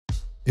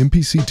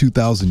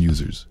MPC2000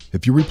 users,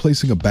 if you're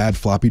replacing a bad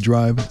floppy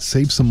drive,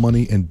 save some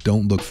money and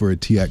don't look for a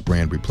TEAC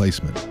brand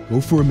replacement.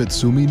 Go for a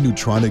Mitsumi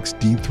Newtronics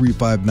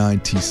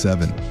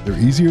D359T7. They're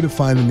easier to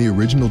find than the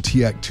original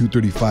TEAC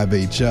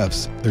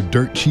 235HFs, they're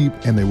dirt cheap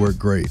and they work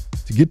great.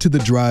 To get to the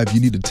drive, you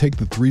need to take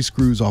the 3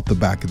 screws off the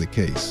back of the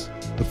case.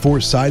 The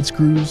 4 side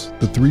screws,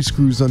 the 3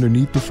 screws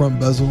underneath the front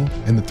bezel,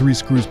 and the 3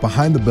 screws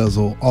behind the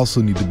bezel also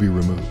need to be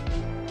removed.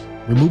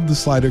 Remove the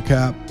slider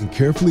cap and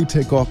carefully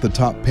take off the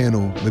top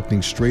panel,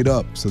 lifting straight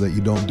up so that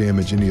you don't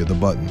damage any of the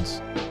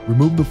buttons.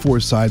 Remove the 4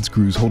 side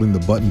screws holding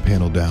the button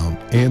panel down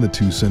and the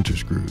 2 center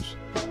screws.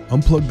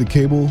 Unplug the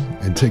cable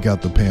and take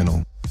out the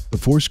panel. The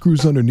 4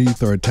 screws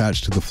underneath are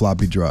attached to the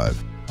floppy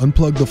drive.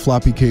 Unplug the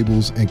floppy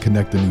cables and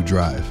connect the new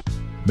drive.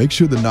 Make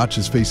sure the notch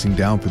is facing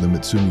down for the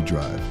Mitsumi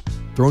drive.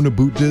 Throw in a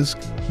boot disc,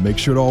 make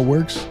sure it all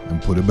works,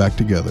 and put it back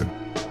together.